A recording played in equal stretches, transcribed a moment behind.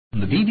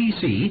the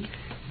BBC,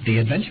 The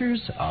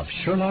Adventures of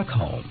Sherlock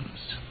Holmes.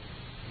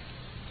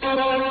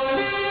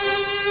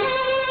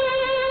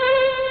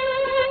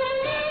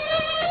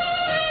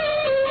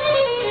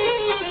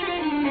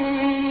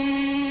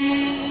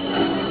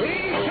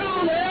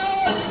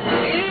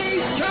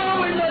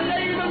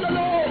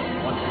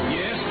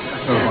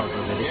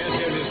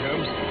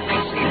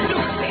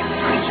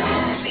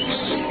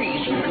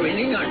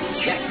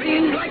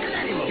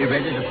 He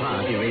ready to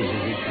part. He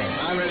raises his hand.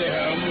 I'm ready,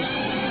 Holmes.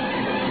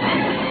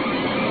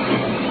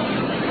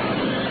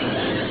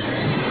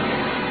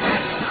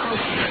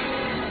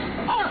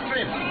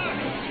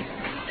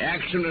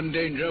 Action and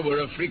danger were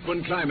a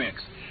frequent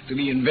climax to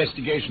the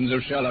investigations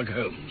of Sherlock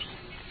Holmes.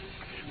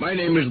 My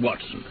name is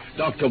Watson,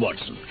 Dr.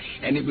 Watson,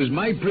 and it was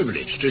my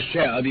privilege to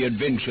share the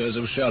adventures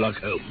of Sherlock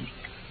Holmes.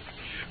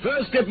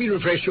 First, let me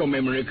refresh your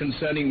memory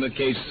concerning the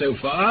case so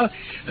far,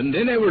 and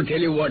then I will tell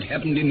you what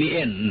happened in the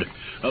end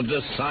of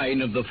the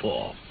Sign of the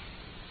Four.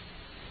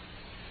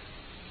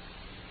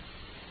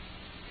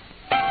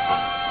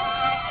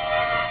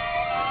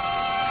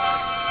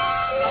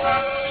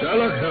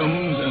 Sherlock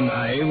Holmes and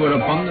I were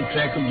upon the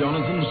track of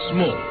Jonathan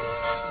Small,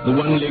 the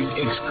one-legged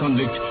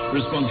ex-convict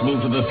responsible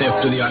for the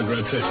theft of the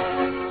Agra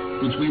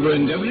treasure, which we were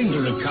endeavoring to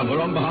recover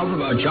on behalf of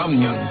our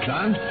charming young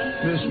client,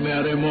 Miss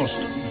Mary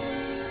Morstan.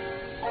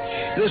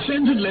 The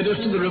scent had led us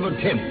to the River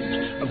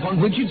Thames,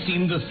 upon which it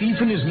seemed the thief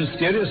and his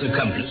mysterious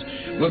accomplice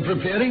were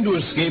preparing to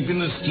escape in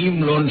the steam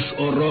launch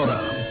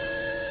Aurora.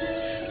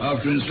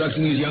 After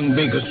instructing his young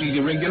Baker Street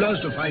irregulars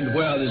to find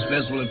where this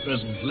vessel at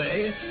present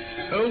lay,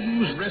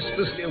 Holmes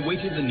restlessly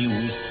awaited the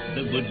news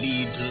that would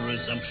lead to the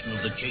resumption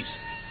of the chase.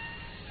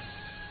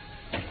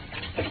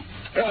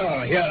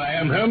 Oh, here I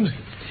am, Holmes.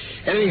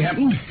 Anything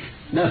happened?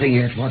 Nothing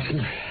yet,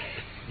 Watson.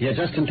 You're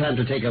just in time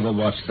to take over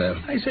watch, though.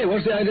 I say,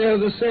 what's the idea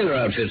of the sailor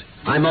outfit?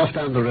 I'm off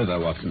down the river,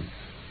 Watson.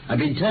 I've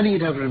been turning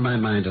it over in my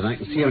mind, and I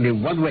can see only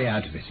one way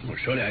out of it. Well,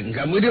 surely I can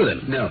come with you,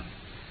 then. No.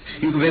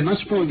 You can be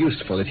much more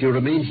useful if you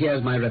remain here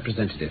as my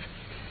representative.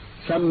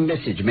 Some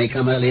message may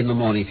come early in the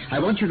morning. I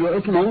want you to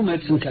open all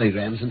notes and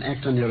telegrams and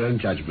act on your own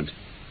judgment.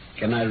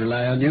 Can I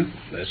rely on you?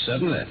 Yes,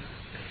 certainly.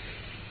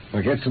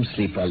 Well, get some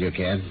sleep while you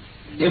can.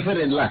 If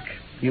we're in luck,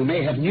 you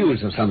may have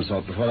news of some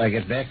sort before I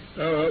get back.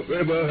 Oh,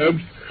 very well,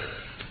 Holmes.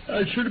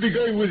 I should be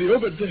going with you,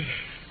 but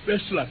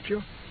best luck to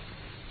you.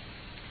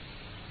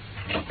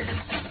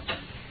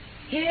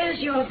 Here's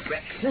your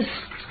breakfast,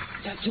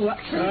 Dr.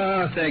 Watson.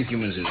 Ah, thank you,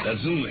 Mrs.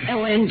 Hudson.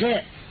 Oh, and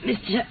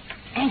Mr.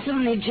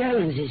 Anthony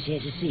Jones is here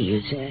to see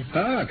you, sir.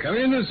 Ah, come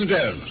in, Mr.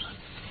 Jones.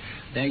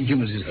 Thank you,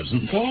 Mrs.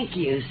 Hudson. Thank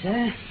you,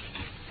 sir.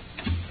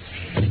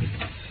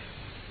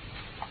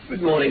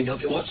 Good morning,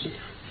 Dr. Watson.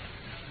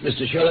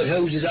 Mr. Sherlock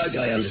Holmes is out,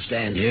 I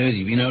understand. Yes,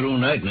 he's been out all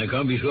night, and I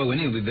can't be sure when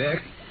he'll be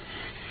back.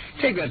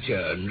 Take that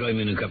chair and join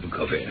me in a cup of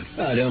coffee.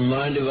 I don't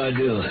mind if I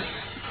do.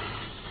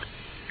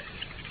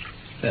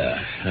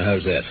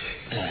 How's that?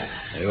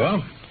 There you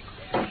are.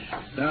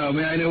 Now,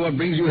 may I know what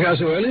brings you here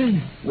so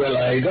early? Well,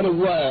 I got a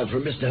wire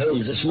from Mr.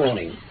 Holmes this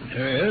morning.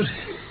 Yes.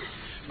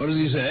 What does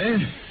he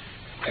say?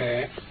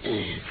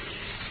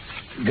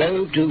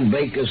 Go to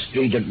Baker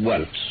Street at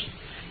once.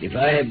 If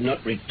I have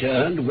not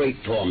returned, wait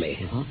for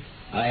me.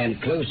 I am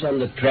close on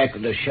the track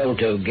of the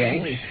Sholto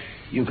gang.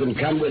 You can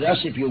come with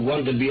us if you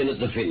want to be in at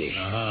the finish.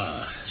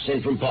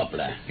 Sent from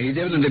Poplar. He's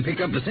evidently picked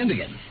up the scent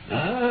again.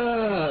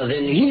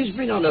 Then he's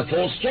been on a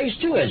false chase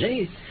too, has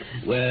he?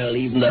 Well,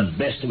 even the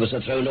best of us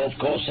are thrown off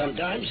course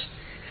sometimes.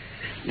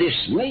 This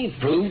may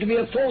prove to be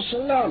a false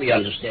alarm, you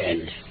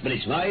understand. But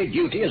it's my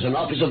duty as an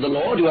officer of the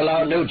law to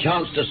allow no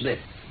chance to slip.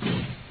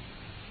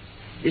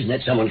 Isn't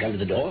that someone come to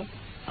the door?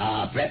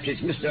 Perhaps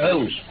it's Mr.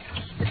 Holmes.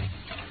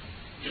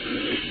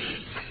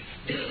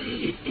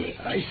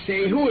 I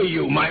say, who are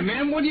you, my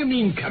man? What do you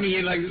mean coming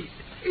in like...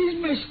 Is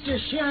Mr.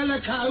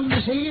 Sherlock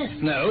Holmes here?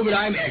 No, but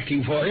I'm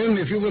acting for him.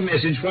 If you've a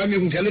message for him, you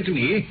can tell it to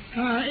me.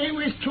 It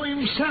was to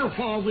himself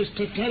I was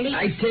to tell it.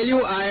 I tell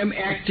you, I am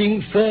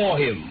acting for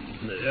him.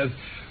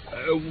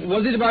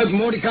 Was it about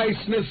Mordecai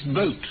Smith's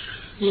boat?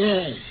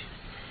 Yes.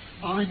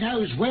 I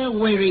knows well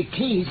where it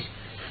is,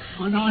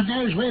 and I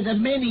knows where the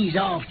men he's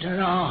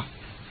after are.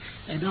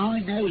 And I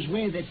knows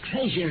where the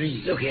treasure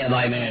is. Look here,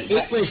 my man.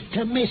 It was to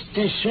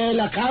Mr.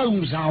 Sherlock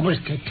Holmes I was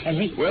to tell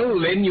it. Well,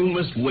 then you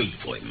must wait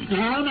for him.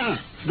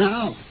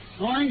 No.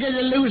 I ain't going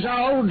to lose a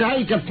whole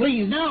day to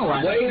please no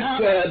one. Wait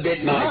a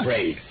bit, my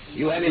friend.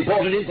 You have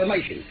important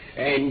information,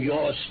 and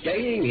you're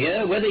staying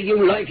here whether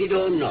you like it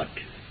or not.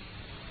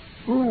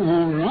 Oh,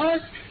 all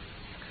right.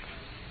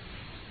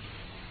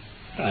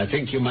 I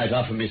think you might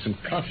offer me some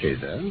coffee,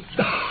 though.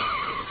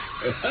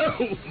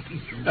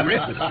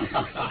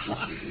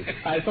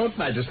 I thought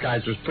my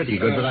disguise was pretty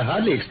good, but I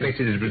hardly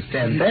expected it would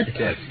stand that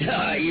test.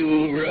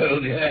 You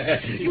rogue.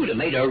 You would have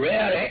made a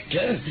rare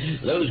actor.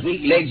 Those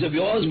weak legs of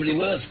yours would be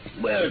worth,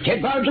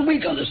 £10 a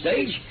week on the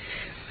stage.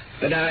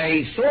 But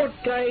I thought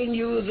I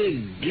knew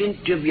the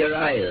glint of your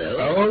eye, though.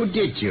 Oh,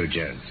 did you,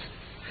 Jones?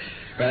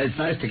 Well, it's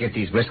nice to get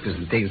these whiskers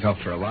and things off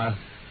for a while.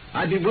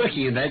 I've been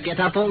working in that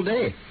get-up all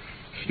day.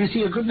 You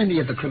see, a good many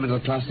of the criminal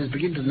classes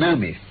begin to know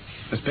me.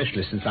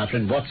 especially since our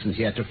friend Watson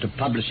here took to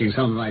publishing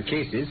some of my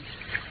cases.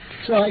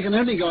 So I can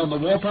only go on the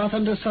warpath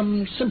under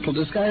some simple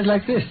disguise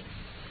like this.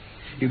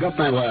 You got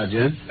my word,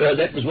 Joe?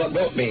 That was what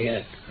brought me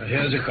here.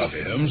 Here's a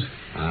coffee, Holmes.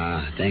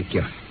 Ah, thank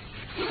you.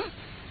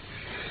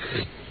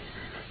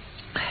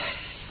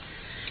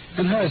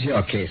 And how's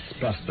your case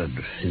prospered,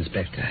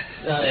 Inspector?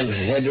 I've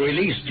had to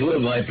release 2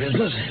 of my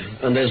prisoners,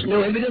 and there's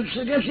no evidence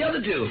against the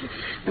other 2.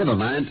 Never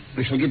mind.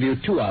 We shall give you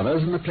 2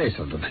 hours in the place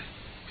of them.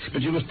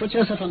 But you must put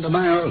yourself under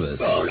my orders.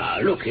 Oh, now,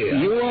 look here.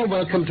 You are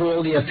welcome to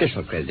all the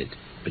official credit,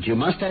 but you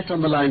must act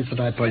on the lines that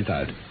I point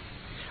out.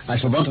 I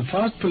shall want a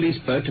fast police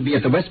boat to be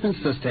at the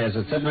Westminster stairs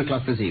at 7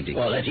 o'clock this evening.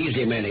 Well, that's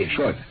easily managed.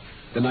 Good.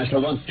 Then I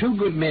shall want 2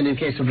 good men in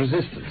case of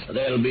resistance.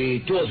 There'll be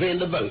 2 or 3 in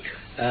the boat.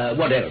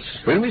 What else?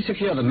 When we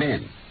secure the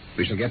men,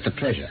 we shall get the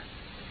treasure.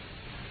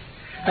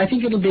 I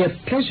think it'll be a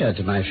pleasure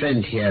to my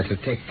friend here to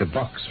take the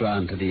box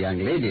round to the young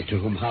lady to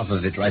whom half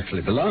of it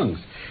rightfully belongs.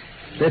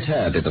 Let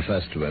her be the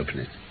first to open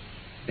it.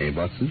 Eh,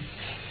 Watson?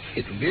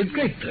 It would be a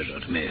great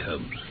pleasure to me,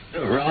 Holmes.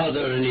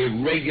 Rather an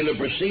irregular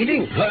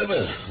proceeding.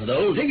 However, the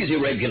whole thing is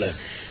irregular.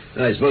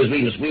 I suppose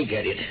we must wink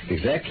at it.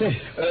 Exactly.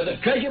 The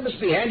treasure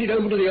must be handed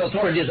over to the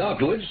authorities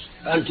afterwards,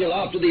 until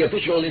after the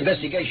official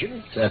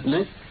investigation.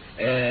 Certainly.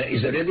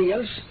 Is there anything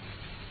else?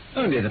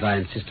 Only that I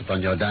insist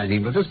upon your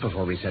dining with us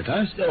before we set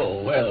out.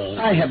 Oh, well...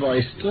 I have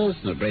oysters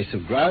and a brace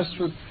of grouse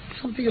with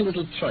something a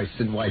little choice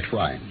in white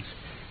wines.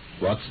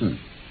 Watson,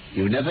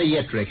 you never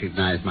yet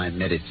recognized my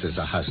merits as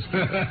a host.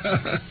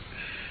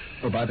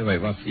 Oh, by the way,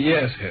 Watson.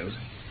 Yes, Holmes.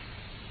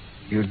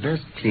 You'd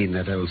best clean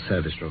that old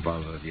service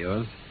revolver of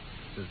yours.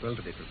 It's as well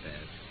to be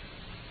prepared.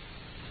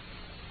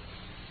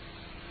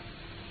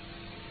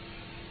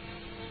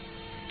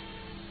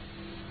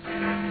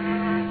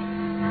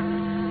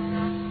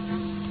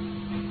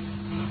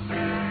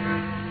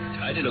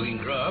 Tidy-looking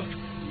craft.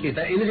 Is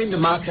there anything to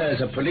mark her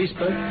as a police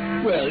boat?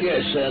 Well,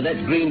 yes,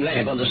 that green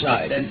lamp on the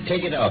side. Then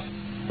take it off.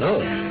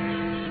 Oh,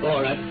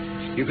 all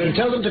right. You can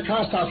tell them to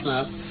cast off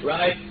now.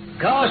 Right.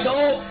 Cast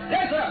off.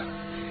 Yes,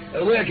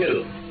 sir. Where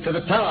to? To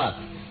the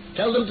tower.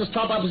 Tell them to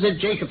stop opposite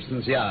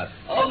Jacobson's yard.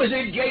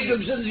 Opposite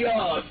Jacobson's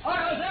yard. All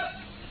right, sir.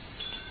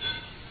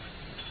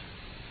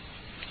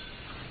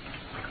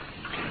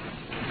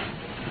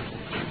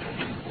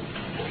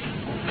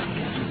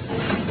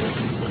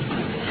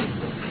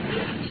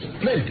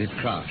 Splendid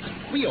craft.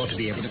 We ought to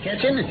be able to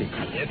catch anything.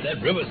 Left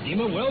that river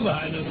steamer well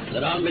behind us.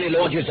 There aren't many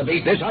launches to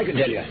beat this, I can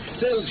tell you.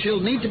 Still, she'll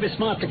need to be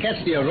smart to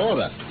catch the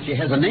Aurora. She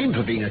has a name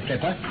for being a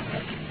clipper.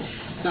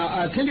 Now,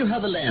 I'll tell you how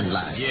the land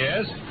lies.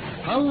 Yes?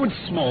 Howard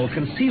Small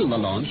concealed the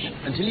launch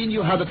until he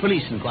knew how the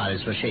police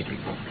inquiries were shaping.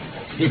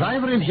 If I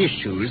were in his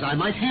shoes, I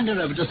might hand her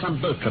over to some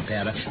boat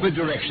repairer with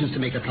directions to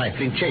make a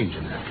trifling change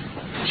in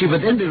her. She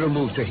would then be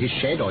removed to his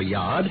shed or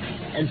yard,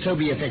 and so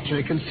be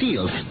effectually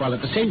concealed, while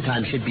at the same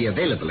time she'd be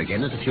available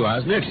again at a few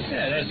hours' notice.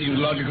 Yeah, that seems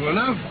logical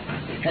enough.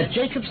 At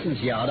Jacobson's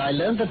yard, I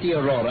learned that the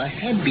Aurora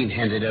had been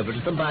handed over to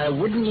them by a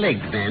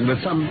wooden-legged man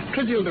with some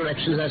trivial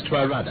directions as to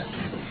her rudder.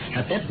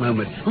 At that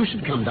moment, who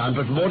should come down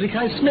but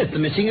Mordecai Smith, the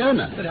missing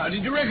owner? But how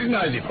did you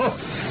recognize him? Oh,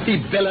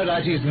 he bellowed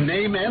out his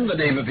name and the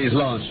name of his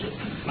launch.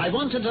 I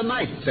want her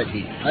tonight, said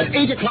he, at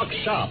 8 o'clock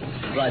sharp,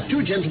 for I've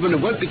 2 gentlemen who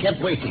won't be kept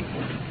waiting.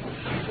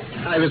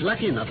 I was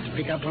lucky enough to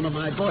pick up one of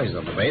my boys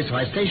on the way, so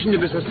I stationed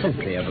him as a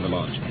sentry over the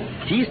launch.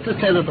 He used to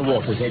stand at the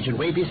water's edge and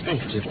wave his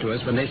handkerchief to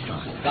us when they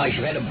start. I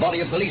should have had a body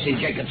of police in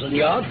Jacobson's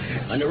yard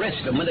and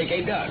arrest them when they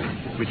came down.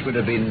 Which would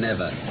have been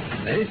never.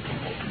 Eh?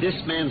 This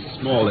man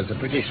Small is a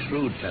pretty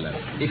shrewd fellow.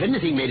 If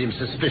anything made him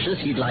suspicious,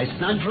 he'd lie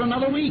snug for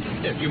another week.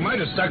 If you might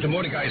have stuck to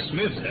Mordecai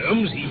Smith,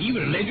 Holmes, he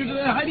would have led you to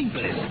their hiding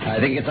place. I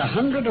think it's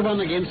 100 to 1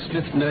 against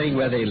Smith knowing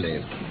where they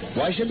live.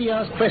 Why should he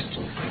ask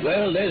questions?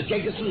 Well, there's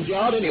Jacobson's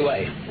yard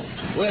anyway.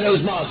 Where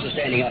those masts are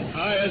standing up.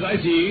 Ah, yes, I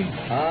see.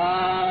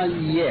 Ah,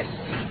 yes.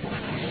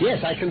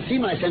 Yes, I can see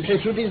my sentry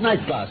through these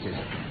night glasses.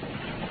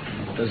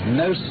 There's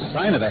no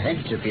sign of a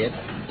handkerchief yet.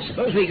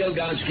 Suppose we go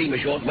downstream a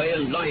short way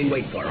and lie in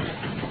wait for them.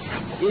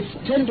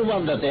 It's 10 to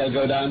 1 that they'll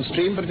go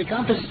downstream, but we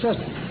can't be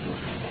certain.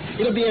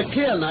 It'll be a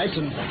clear night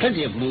and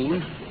plenty of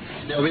moon.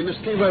 Now, we must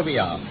stay where we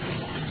are.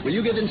 Will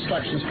you give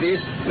instructions, please?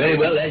 Very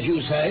well, as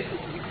you say.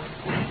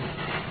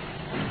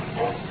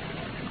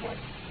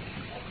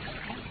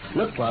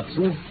 Look,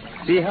 Watson.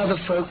 See how the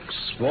folks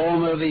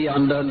swarm over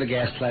yonder in the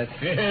gaslight?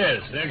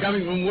 Yes, they're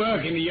coming from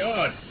work in the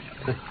yard.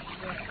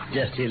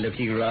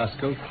 Dirty-looking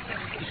rascal.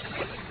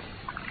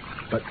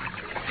 But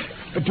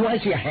do I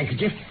see a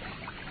handkerchief?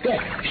 There,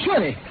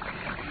 surely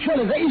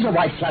there is a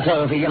white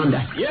flutter over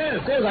yonder.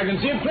 Yes, I can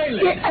see it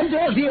plainly. Yeah, and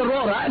there's the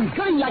Aurora, and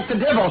going like the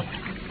devil.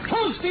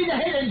 Full speed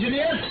ahead,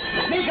 engineers.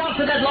 Make out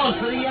for that launch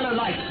for the yellow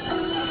light.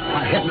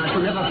 By heaven, I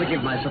shall never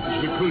forgive myself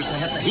if she proves to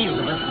have the heels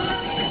of us.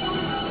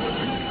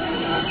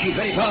 She's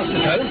very fast,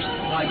 Miss Holmes.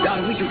 I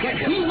doubt we shall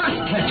catch her. We must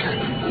catch her.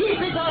 Keep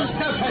it on,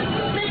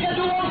 Stoughton. Make her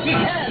do all she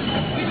can.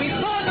 If we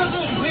find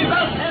them, we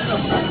must have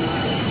them.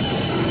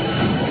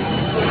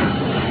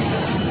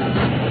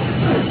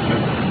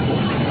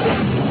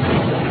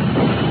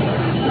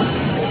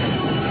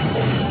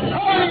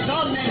 Hold it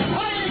on, men.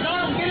 Hold it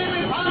on. Get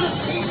every pound of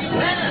speed we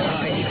can.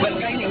 We're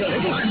gaining a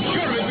little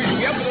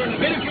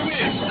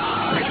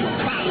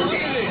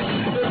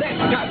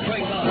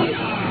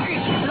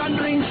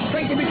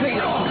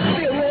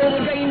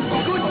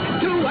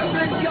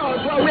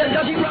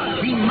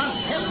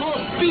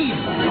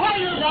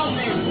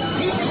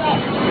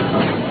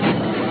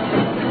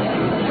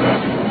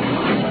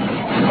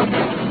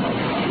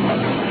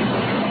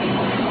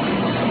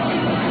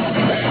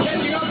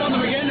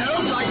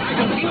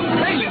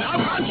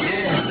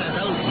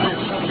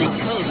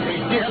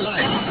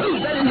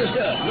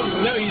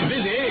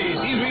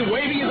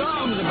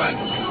arms about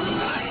it.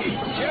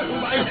 Jove,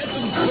 I've had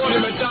them caught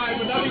him a time,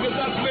 but nothing has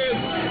touched me.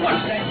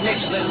 What's that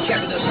next to the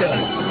chap in the stern?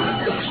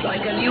 Looks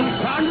like a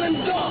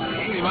Newfoundland dog.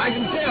 If I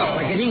can tell.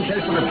 We're getting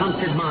close to the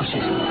Plumstead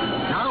marshes.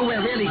 Now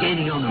we're really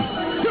gaining on them.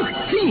 Look,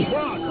 see!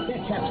 What?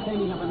 That chap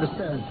standing up on the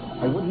stern.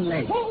 A wooden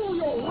leg. Oh,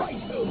 you're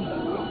right, Holmes.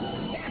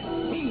 That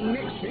thing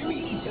next to him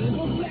eats a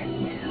little black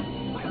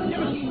man. I've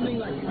never seen anything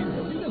like it.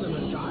 Bigger than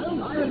a child.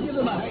 I'll give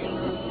him a hand.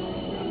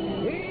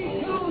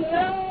 He's through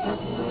there!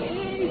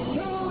 He's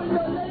through in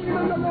the name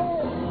of the Lord!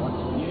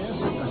 Yes,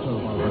 that's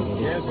all right.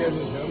 Yes, yes,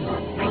 Holmes.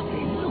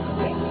 Look at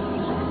that.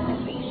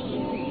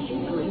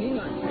 He's grinning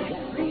like that.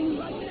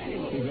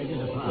 He read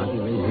it apart. He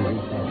raised his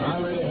head. I'm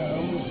ready,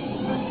 Holmes.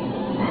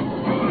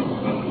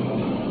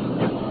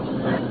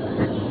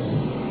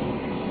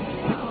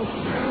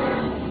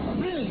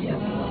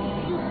 Brilliant!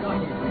 You've got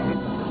him.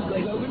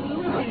 Straight over to the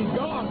river. He's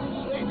gone.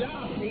 Straight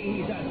down.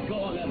 He's a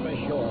goner for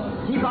sure.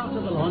 Keep after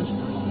the launch.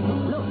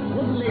 Look,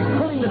 wooden leg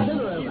pulling the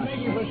tiller over. He's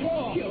making for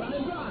shore. He'll run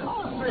and drive.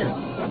 After him.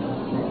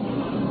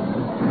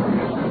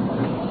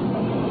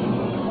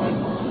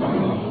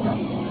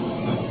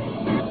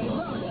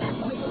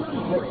 Make a run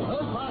for it.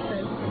 Hold fast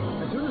then.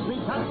 As soon as we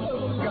touch,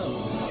 over we go.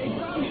 They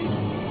found him.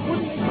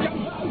 Wooden leg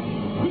jumps out.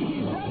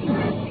 He's running.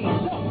 He's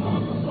stopped.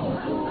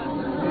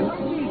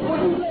 He's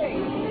wooden leg.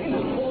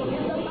 He's caught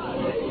in the mud.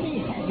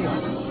 He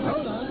had him.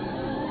 Hold on.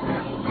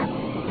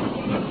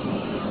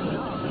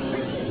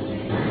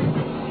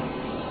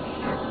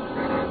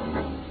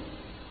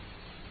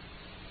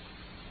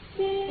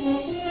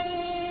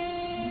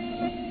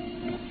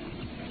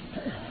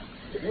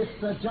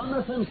 Mr.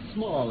 Jonathan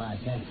Small, I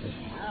fancy.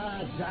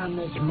 Down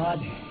this mud.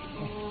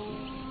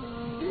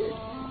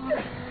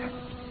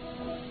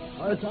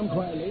 I'll come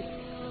quietly.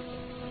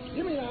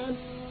 Give me that.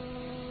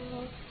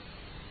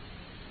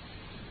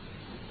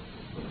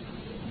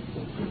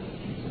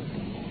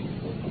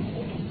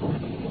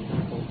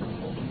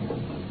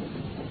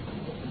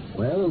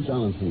 Well,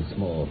 Jonathan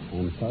Small,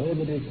 I'm sorry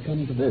that it's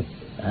come to this.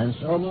 And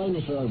so am I,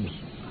 Mr. Holmes.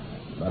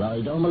 But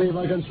I don't believe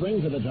I can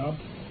swing for the job.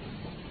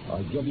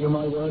 I give you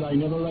my word, I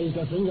never raised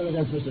a finger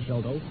against Mr.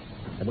 Sholto.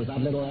 It was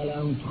that little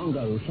Alan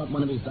Tonga who shot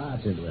one of his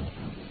darts into him.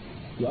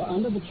 You're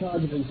under the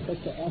charge of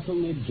Inspector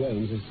Athelney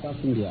Jones of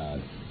Scotland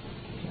Yard.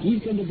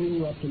 He's going to bring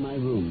you up to my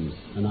rooms,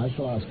 and I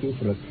shall ask you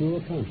for a true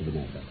account of the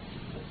matter.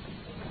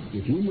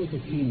 If you make a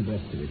clean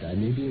breast of it, I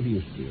may be of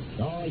use to you.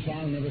 No, I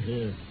shall never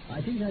fear. I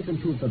think I can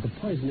prove that the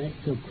poison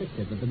acted so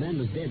quickly that the man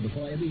was dead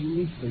before ever you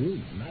reached the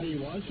room. That he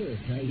was, sir.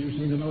 You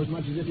seem to know as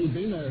much as if he'd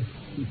been there.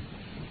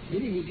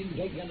 Pity we didn't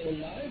take the other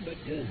alive, but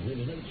there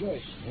was no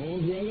choice.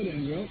 All's well that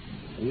ends well.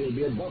 We'll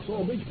be at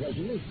Vauxhall Bridge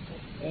presently.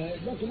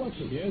 Dr.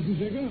 Watson. Yes,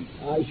 Inspector?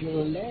 I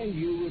shall land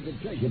you with the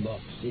treasure box.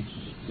 It's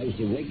most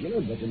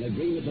irregular, but an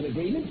agreement's an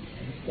agreement,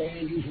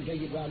 and you shall take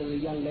it round to the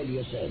young lady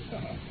yourself.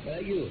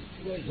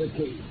 Where's the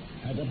key?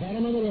 At the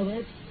bottom of the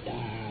river.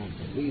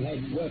 We've had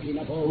work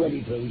enough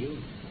already through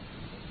you.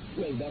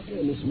 Well,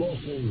 Doctor, Miss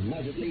Mawson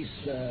might at least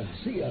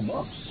see her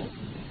box.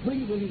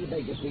 Bring it with you to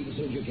Baker Street as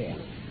soon as you can.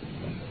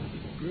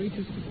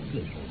 Greatest of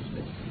pleasure,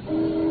 Inspector.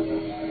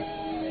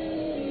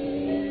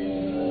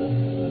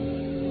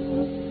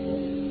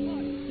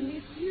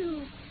 Miss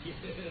you. Yes,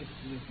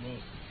 Miss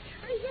Moss.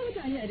 I thought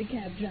I heard a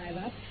cab drive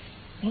up.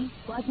 Huh?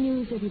 What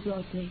news have you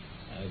brought me?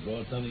 I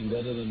brought something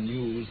better than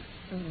news.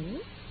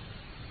 Oh?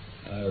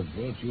 I've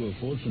brought you a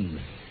fortune.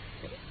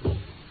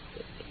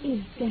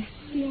 Is that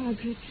the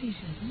Agra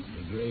treasure?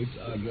 The great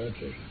Agra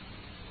treasure.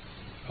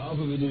 Half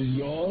of it is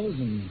yours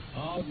and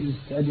half is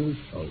Thaddeus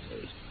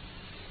Sholto's.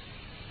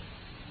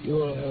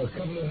 You'll have a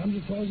couple of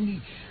 100,000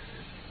 each.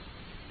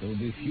 There'll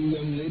be few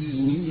young ladies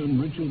in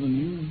England richer than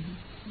you.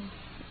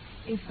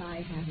 If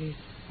I have it,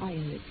 I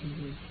owe it to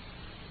you.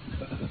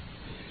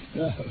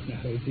 No,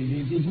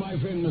 it's my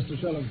friend Mr.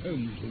 Sherlock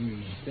Holmes whom you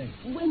must thank.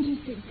 Won't you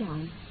sit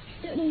down?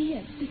 No,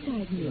 here,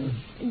 beside me,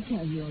 and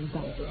tell me all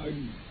about it.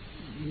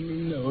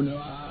 No,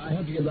 I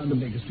have to get round to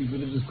Baker Street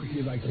with it as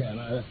quickly as I can.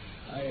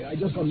 I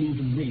just got leave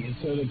to bring it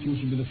so that you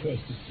should be the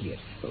first to see it.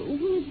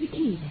 Where's the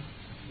key, then?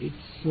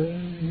 It's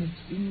been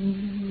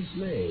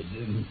mislaid.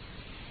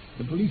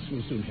 The police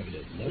will soon have it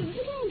open, though.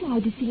 You don't allow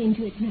to see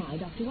into it now,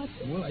 Dr.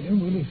 Watson. Well, I don't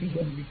really think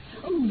that would be...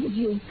 Oh, but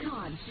you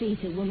can't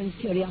treat a woman's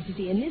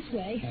curiosity in this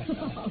way.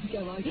 Oh,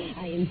 come on,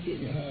 I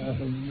insist.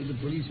 The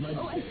police might...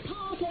 Oh, as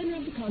part owner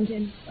of the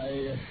contents.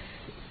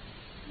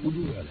 Would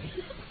you really?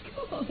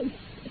 Of course.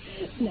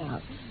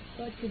 Now,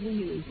 what should we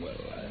use? Well,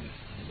 I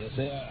dare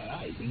say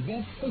I think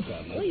that's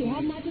poker. Well, you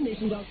have my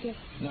permission, Doctor.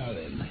 Now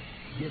then,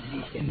 get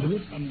the end of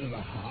it under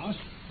the heart.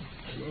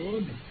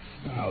 Good.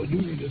 Now,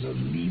 use it as a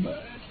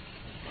lever.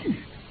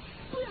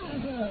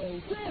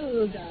 Bravo!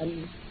 Well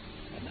done.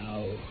 And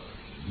now,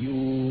 you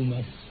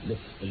must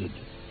lift the lid.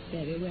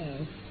 Very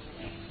well.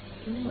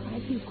 No, I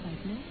feel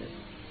quite nervous.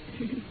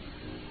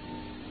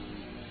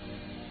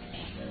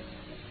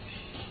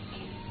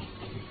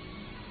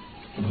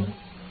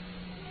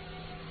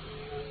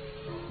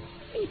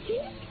 It's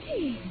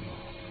empty.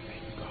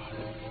 Thank God.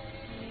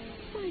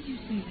 Why'd you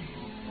say that?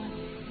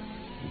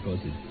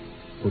 Because it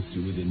puts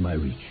you within my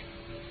reach.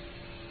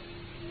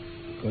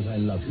 Because I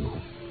love you,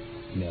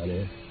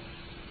 Mary,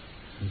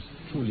 as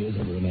truly as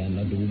ever a man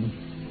loved a woman.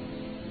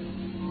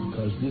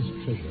 Because this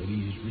treasure,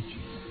 these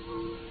riches,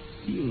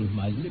 sealed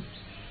my lips.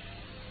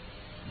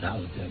 Now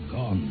that they're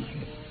gone,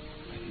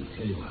 I can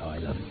tell you how I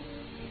love you.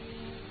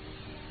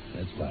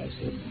 That's why I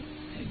said,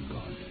 thank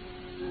God.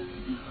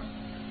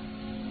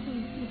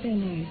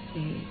 Then I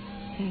say,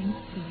 thank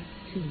God,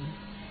 too,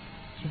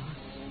 John.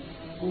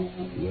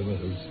 Whoever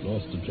has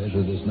lost the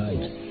treasure this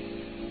night,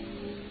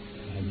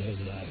 I know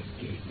that I have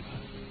gained one.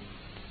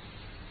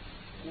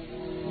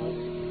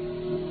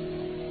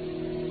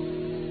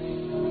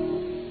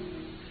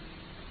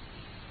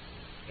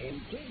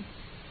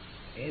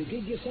 Empty,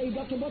 you say,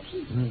 Dr.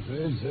 Buxton?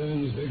 Yes,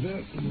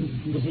 Inspector.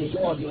 This is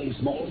your doing,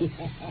 Small.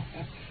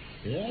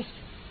 Yes.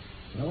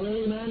 The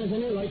only man is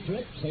in it right for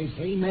it. Say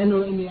 3 men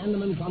who are in the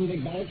Andaman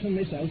convict barracks and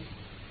myself.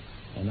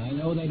 And I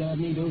know they'd have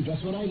me do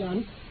just what I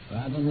done,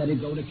 rather than let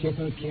it go to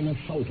Kipper, Kim, or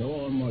Sholto,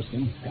 or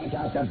Morstan. Cut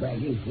out that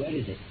bragging. Where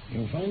is it?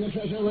 You'll find the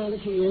treasure where the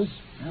key is,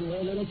 and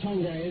where little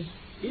Tonga is.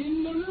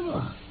 In the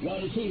river. You're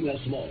deceiving us,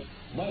 Small.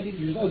 Why didn't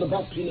you throw the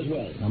box in as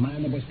well? The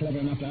man that was clever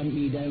enough to hunt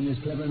me down is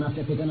clever enough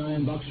to pick an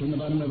iron box from the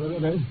bottom of a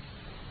river.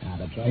 Now,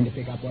 but trying to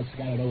pick up what's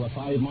scattered over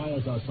 5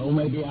 miles or so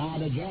may be a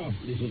harder job.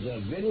 This is a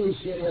very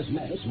serious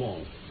matter,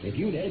 Small. If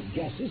you'd had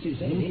justice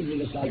instead of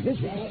hindering us like this...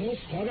 Justice?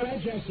 Talk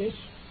about justice.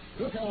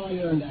 Look how I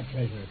earned that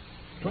treasure.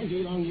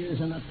 20 long years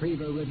in that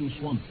fever-ridden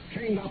swamp,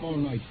 chained up all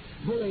night,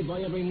 bullied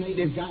by every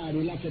native guard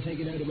who left to take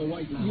it out of a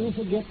white man. You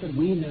forget that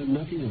we know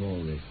nothing of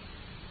all this.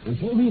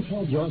 Until we've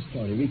heard your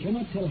story, we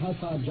cannot tell how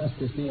far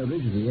justice may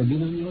originally have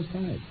been on your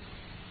side.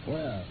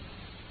 Well,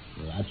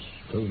 that's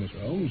true,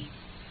 Mr. Holmes.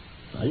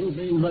 Now, you've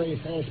been very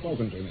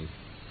fair-spoken to me.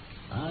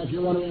 If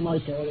you want to hear my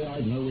story,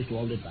 I'd no wish to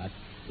hold it back.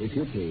 If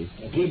you please.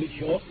 Keep it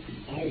short.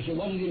 I shall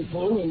want it in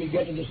full when we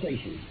get to the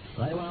station.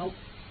 Very well.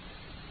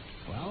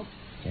 Well,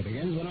 it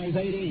begins when I was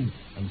 18,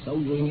 and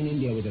soldiering in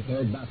India with the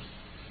 3rd Bucks.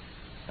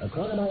 A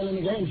crocodile in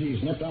the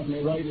Ganges nipped off my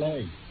right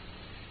leg.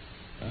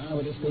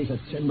 With this piece of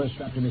timber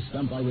strapped to my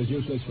stump, I was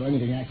useless for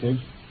anything active.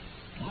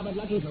 But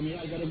lucky for me,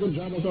 I got a good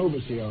job as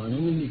overseer on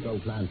an indigo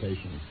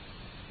plantation.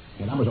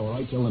 And that was all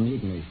right till the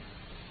mutiny.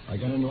 I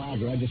got into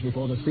Agra just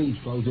before the siege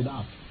closed it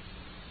off.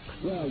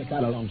 Well, to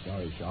cut a long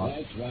story short...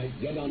 That's right.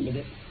 Get on with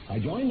it. I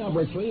joined up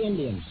with 3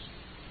 Indians.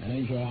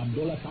 Major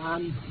Abdullah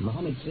Khan,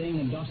 Muhammad Singh,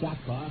 and Dos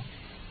Akbar,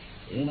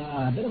 in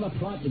a bit of a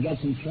plot to get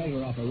some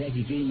treasure off a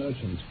refugee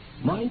merchant.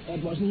 Mind,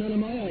 that wasn't none of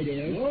my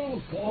idea. No,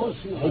 of course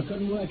not. They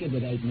couldn't work it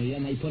without me,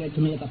 and they put it to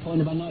me at the point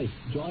of a knife.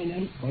 Join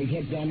them, or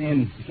get them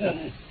in.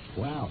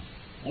 Well,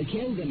 I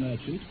killed the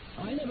merchant.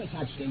 I never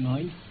touched him,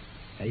 mind.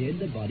 I hid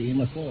the body in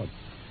the fort.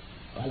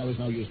 Well, there was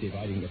no use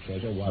dividing the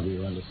treasure while we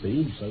were under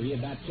siege, so he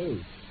had that too.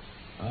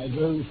 I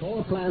drew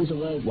 4 plans of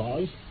where it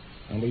was,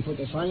 and we put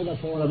the sign of the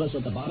 4 of us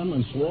at the bottom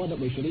and swore that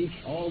we should each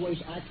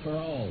always act for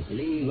all.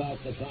 Leave out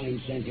the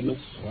fine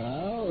sentiments.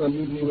 Well, the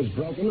mutiny was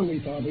broken, and we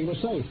thought we were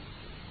safe.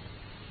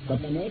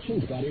 But the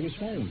merchant's body was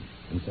found,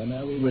 and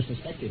somehow we were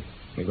suspected.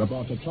 We were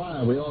brought to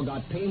trial. We all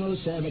got penal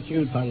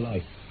servitude for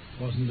life.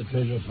 Wasn't the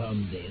treasure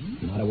found then?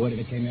 Not a word of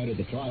it came out at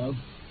the trial.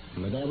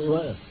 But there we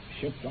were,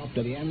 shipped off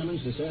to the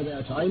Andamans to serve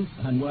our time,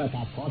 and worth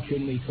a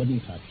fortune we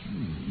couldn't touch.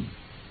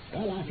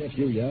 Well, after a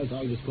few years,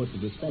 I was put to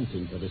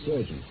dispensing for the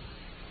surgeon.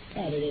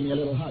 They gave me a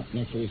little hut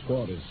next to his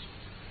quarters.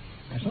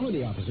 Now, some of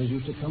the officers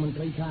used to come and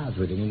play cards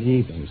with him in the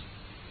evenings.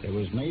 There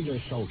was Major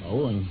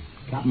Sholto and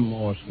Captain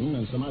Morstan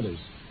and some others.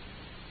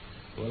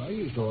 Well, I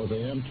used to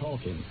overhear them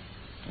talking,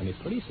 and it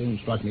pretty soon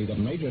struck me that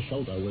Major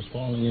Sholto was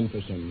falling in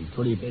for some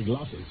pretty big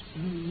losses.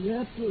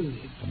 Yep.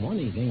 And one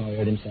evening I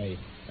heard him say,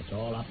 "It's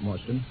all up,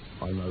 Morstan.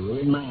 I'm a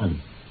ruined man."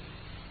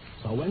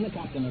 So when the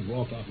captain had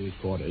walked off to his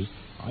quarters,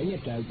 I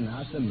nipped out and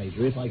asked the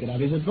Major if I could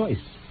have his advice.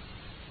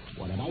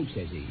 "What about?"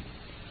 says he.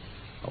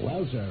 "Oh,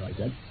 well, sir," I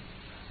said,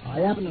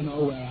 "I happen to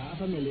know where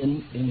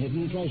 $500,000 in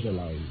hidden treasure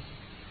lies.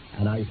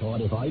 And I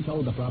thought if I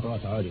told the proper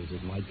authorities,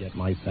 it might get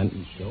my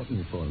sentence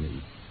shortened for me."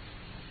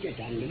 Get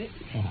on with it.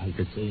 I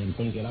could see him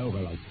think it over,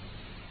 like.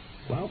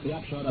 Well, the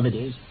upshot of it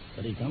is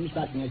that he comes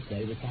back next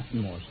day with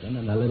Captain Morstan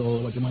and a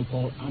little, what you might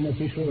call,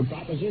 unofficial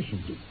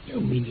proposition. You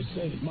mean to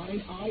say that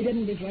Mind, I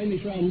didn't betray my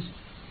friends.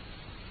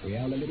 We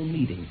held a little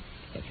meeting,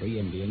 the 3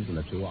 Indians and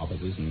the 2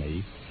 officers and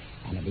me,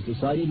 and it was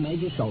decided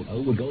Major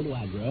Sholto would go to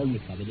Agra and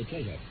recover the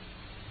treasure.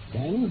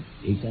 Then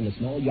he'd send a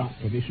small yacht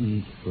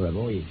provisioned for a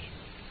voyage.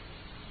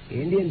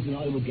 The Indians and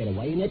I would get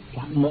away in it.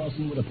 Captain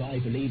Morstan would apply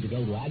for leave to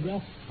go to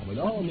Agra, and we'd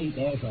all meet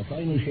there for a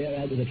final share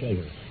out of the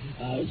treasure.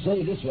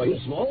 Say it this way,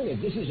 Small. If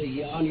this is a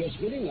yarn you're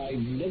spinning, I've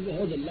never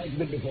heard the like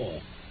of it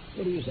before.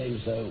 What do you say,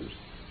 Mr. Holmes?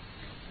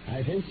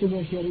 I think you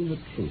were hearing the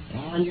truth.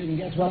 And you can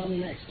guess what happened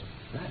next.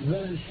 That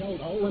villain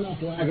Sholto went off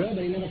to Agra,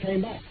 but he never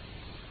came back.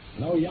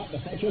 No yacht to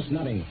fetch us,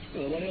 nothing.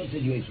 Well, what else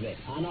did you expect?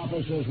 An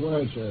officer's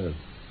word, sir.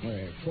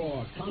 If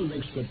 4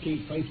 convicts could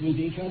keep faith with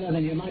each other,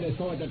 then you might have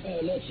thought that...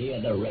 Let's hear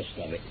the rest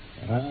of it.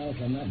 Well,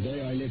 from that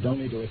day I lived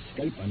only to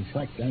escape and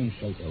track down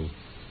Sholto.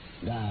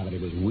 But it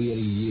was weary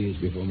years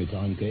before my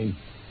time came.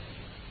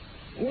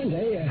 One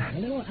day, a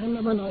little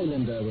Andaman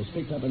islander was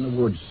picked up in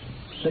the woods,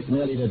 sick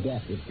nearly to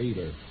death with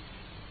fever.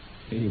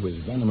 He was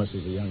venomous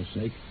as a young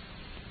snake.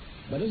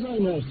 But as I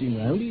nursed him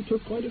round, he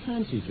took quite a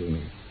fancy to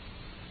me.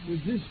 Was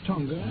this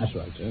Tonga? That's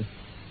right, sir.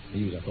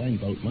 He was a fine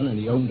boatman, and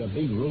he owned a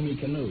big, roomy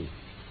canoe.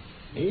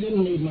 He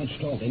didn't need much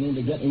talking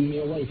into getting me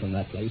away from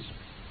that place.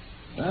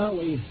 Well,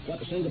 we got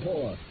to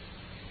Singapore.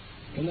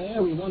 From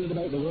there, we wandered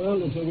about the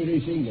world until we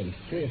reached England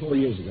 3 or 4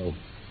 years ago.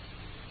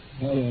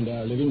 I earned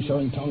our living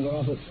showing Tonga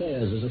off at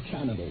fairs as a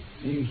cannibal.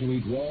 He used to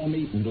eat raw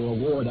meat and do a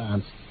war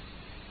dance.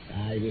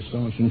 I was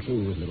staunch and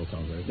true with little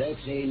Tonga.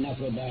 That's enough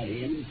about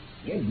him.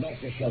 Get back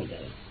to shelter.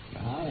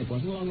 It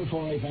wasn't long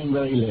before I found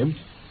where he lived,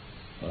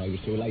 but I was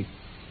too late.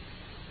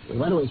 We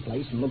went to his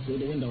place and looked through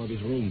the window of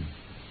his room.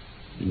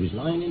 He was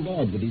lying in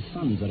bed with his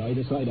sons at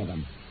either side of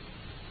him.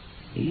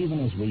 Even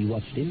as we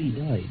watched him, he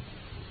died.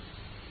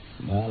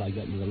 Well, I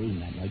got into the room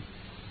that night.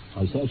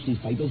 I searched his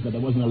papers, but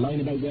there wasn't a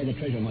line about where the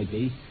treasure might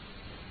be.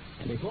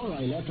 And before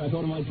I left, I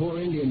thought of my poor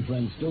Indian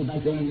friends still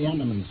back there in the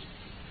Andamans.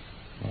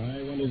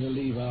 I wanted to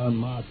leave our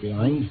mark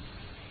behind,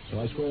 so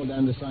I scrawled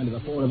down the sign of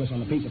the 4 of us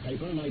on a piece of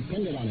paper, and I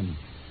pinned it on him.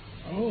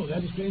 Oh,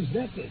 that explains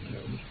that then,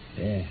 Holmes.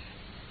 Yeah.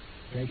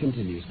 Pray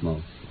continue,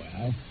 Small.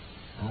 Well,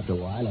 after a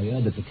while, I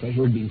heard that the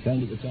treasure had been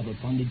found at the top of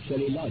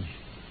Pondicherry Lodge.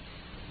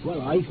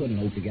 Well, I couldn't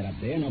hope to get up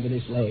there, not with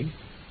this leg,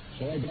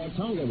 so I brought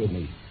Tonga with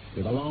me,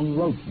 with a long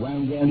rope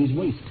wound round his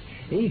waist.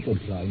 He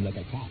could climb like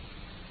a cat.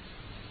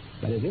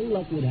 But as ill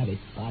luck would have it,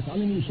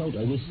 Bartholomew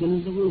Soto was still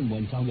in the room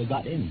when Tonga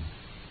got in.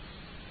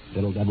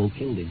 Little devil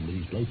killed him with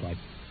his blowpipe.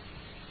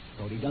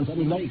 Thought he'd done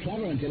something very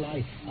clever until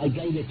I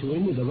gave it to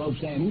him with the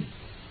rope's end.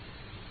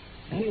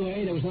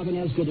 Anyway, there was nothing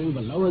else to do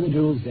but lower the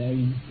jewels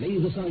down,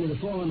 leave the sign of the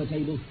 4 on the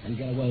table, and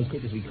get away as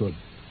quick as we could.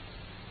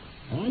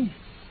 And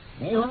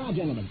there you are,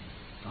 gentlemen.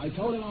 I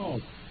told him all.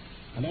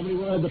 And every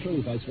word the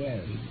truth, I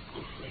swear.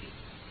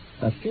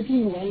 A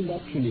fitting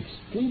wind-up to an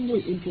extremely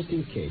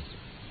interesting case.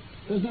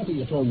 There's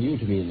nothing at all new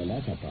to me in the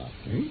latter part,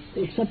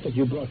 except that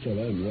you brought your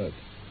own rope.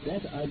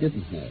 That I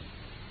didn't know.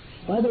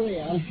 By the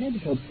way, I had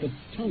hoped that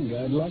Tonga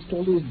had lost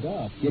all his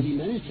dart, yet he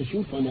managed to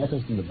shoot one at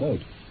us in the boat.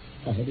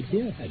 I have it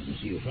here.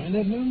 Did you find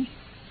that, Holmes?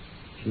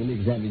 You'll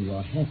examine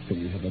your hat when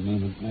you have a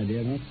moment, my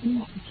dear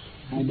Watson.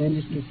 I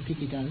managed to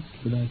pick it out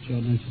without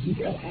your noticing.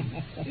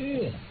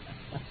 Yeah.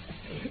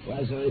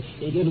 Well, sir,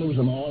 he did lose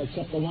them all,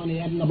 except the one he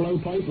had in the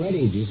blowpipe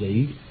ready, do you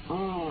see?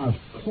 Ah,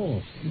 of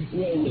course.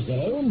 Well, Mr.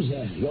 Holmes,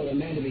 you're a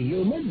man to be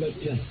humoured, but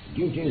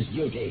duty's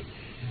duty.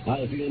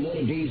 I'll feel more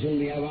at ease when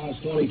we have our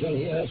storyteller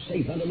here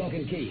safe under lock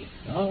and key.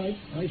 All right,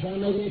 I shan't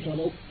make any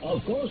trouble.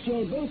 Of course,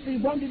 you'll both be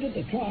wanted at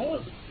the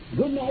trial.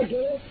 Good night,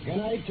 sir. Good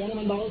night,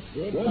 gentlemen both.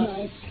 Good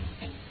night.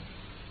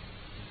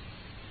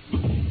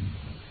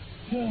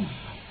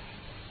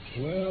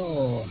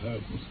 Well,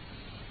 Holmes.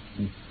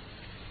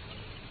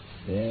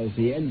 There's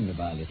the end of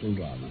our little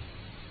drama.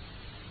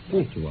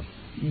 Thank you,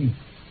 Watson.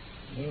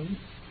 Well,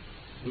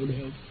 good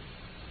help.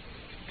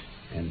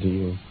 And to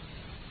you.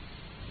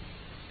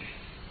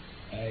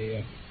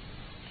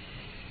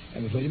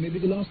 I'm afraid it may be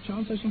the last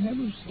chance I shall have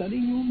of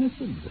studying your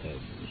methods,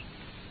 Holmes.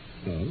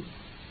 Oh?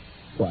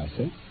 Why,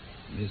 sir?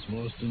 Miss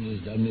Morstan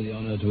has done me the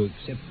honour to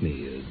accept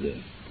me as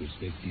a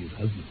prospective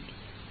husband.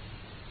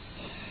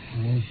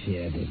 I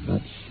feared as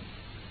much.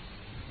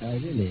 I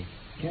really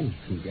can't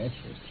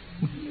congratulate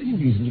you. Any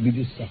reason to be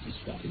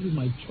dissatisfied with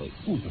my choice?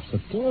 Oh, not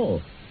at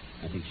all.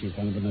 I think she's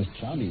one of the most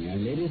charming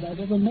young ladies I've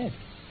ever met.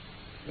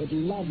 But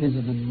love is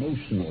an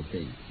emotional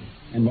thing.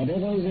 And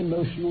whatever is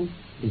emotional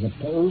is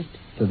opposed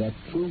to that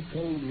true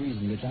cold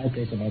reason which I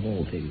place above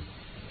all things.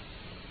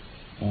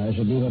 I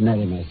should never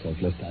marry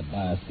myself lest I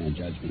bias my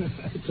judgment.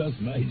 I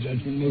trust my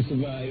judgment may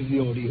survive the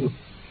ordeal.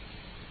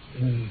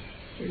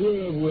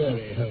 You're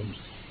weary, Holmes.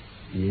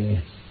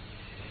 Yes.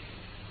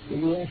 The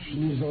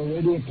reaction is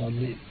already upon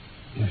me.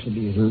 I shall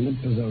be as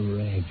limp as a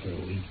rag for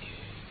a week.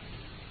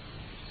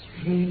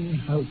 Strange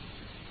how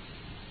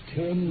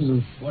terms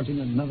of what in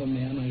another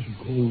man I should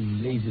call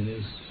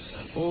laziness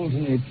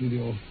alternate with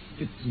your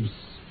fits of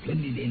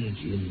splendid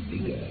energy and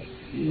vigor.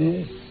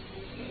 Yes.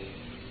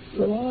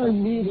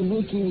 Remind me the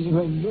makings of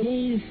a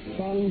very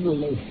fine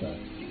loafer.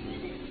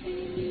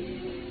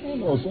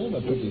 And also of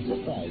a pretty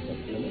surprise,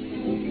 actually.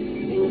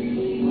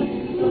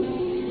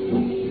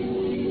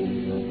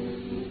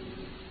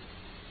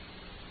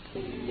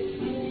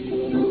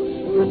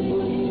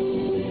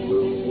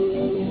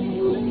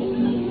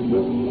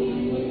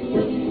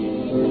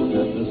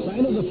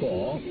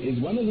 Is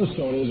one of the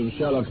stories of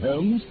Sherlock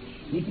Holmes,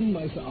 written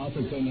by Sir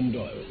Arthur Conan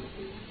Doyle.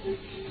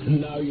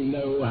 And now you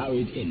know how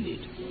it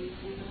ended.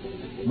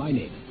 My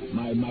name,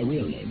 my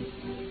real name,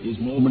 is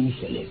Mormon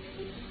Shelley.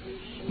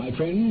 My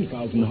friend,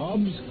 Carlton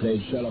Hobbs,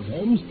 played Sherlock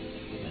Holmes,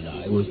 and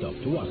I was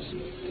Dr. Watson.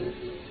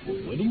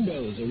 Wedding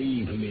bells are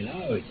ringing for me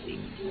now, it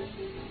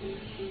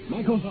seems.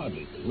 Michael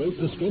Hardwick wrote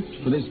the script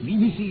for this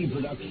BBC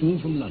production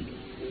from London.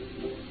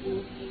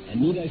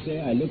 And need I say,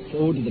 I look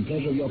forward to the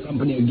pleasure of your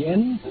company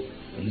again,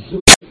 and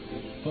soon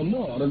for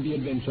more of the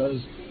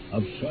adventures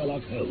of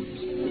Sherlock Holmes.